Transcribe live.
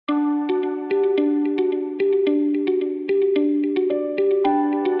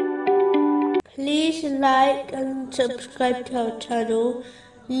Please like and subscribe to our channel.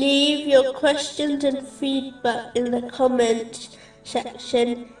 Leave your questions and feedback in the comments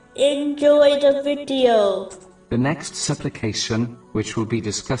section. Enjoy the video. The next supplication, which will be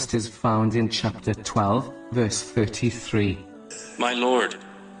discussed, is found in chapter 12, verse 33. My Lord,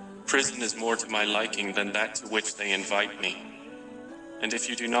 prison is more to my liking than that to which they invite me. And if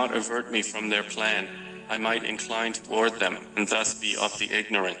you do not avert me from their plan, I might incline toward them and thus be of the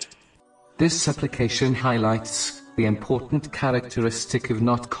ignorant. This supplication highlights the important characteristic of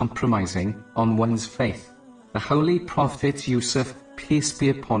not compromising on one's faith. The Holy Prophet Yusuf, peace be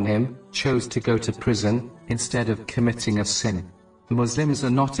upon him, chose to go to prison instead of committing a sin. Muslims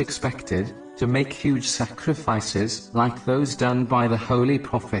are not expected to make huge sacrifices like those done by the Holy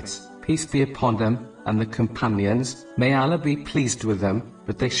Prophets, peace be upon them, and the companions, may Allah be pleased with them,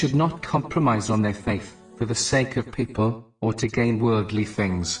 but they should not compromise on their faith for the sake of people or to gain worldly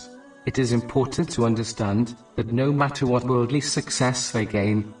things. It is important to understand that no matter what worldly success they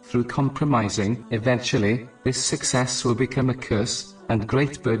gain through compromising, eventually this success will become a curse and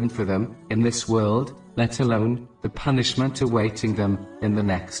great burden for them in this world, let alone the punishment awaiting them in the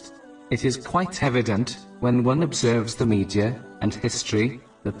next. It is quite evident when one observes the media and history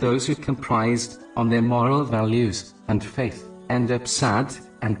that those who compromised on their moral values and faith end up sad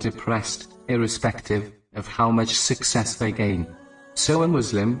and depressed, irrespective of how much success they gain. So a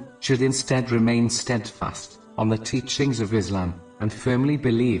Muslim should instead remain steadfast on the teachings of Islam and firmly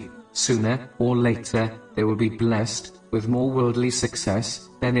believe sooner or later they will be blessed with more worldly success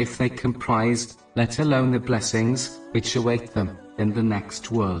than if they compromised, let alone the blessings which await them in the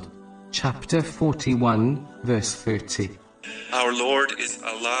next world. Chapter 41, verse 30. Our Lord is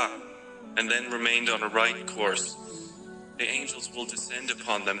Allah, and then remained on a right course. The angels will descend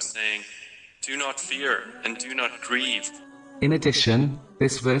upon them, saying, Do not fear and do not grieve. In addition,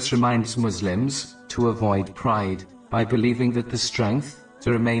 this verse reminds Muslims to avoid pride by believing that the strength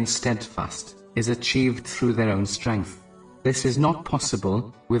to remain steadfast is achieved through their own strength. This is not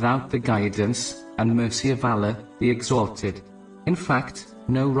possible without the guidance and mercy of Allah, the Exalted. In fact,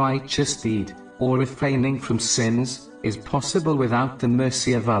 no righteous deed or refraining from sins is possible without the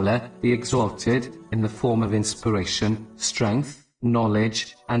mercy of Allah, the Exalted, in the form of inspiration, strength,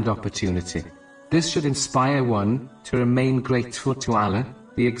 knowledge, and opportunity. This should inspire one to remain grateful to Allah,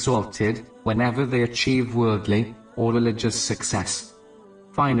 the Exalted, whenever they achieve worldly or religious success.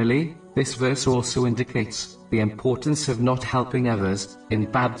 Finally, this verse also indicates the importance of not helping others in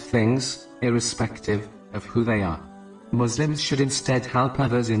bad things, irrespective of who they are. Muslims should instead help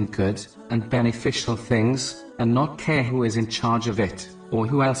others in good and beneficial things, and not care who is in charge of it, or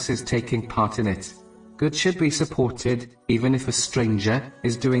who else is taking part in it. Good should be supported, even if a stranger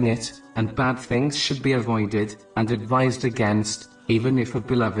is doing it, and bad things should be avoided and advised against, even if a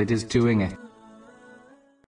beloved is doing it.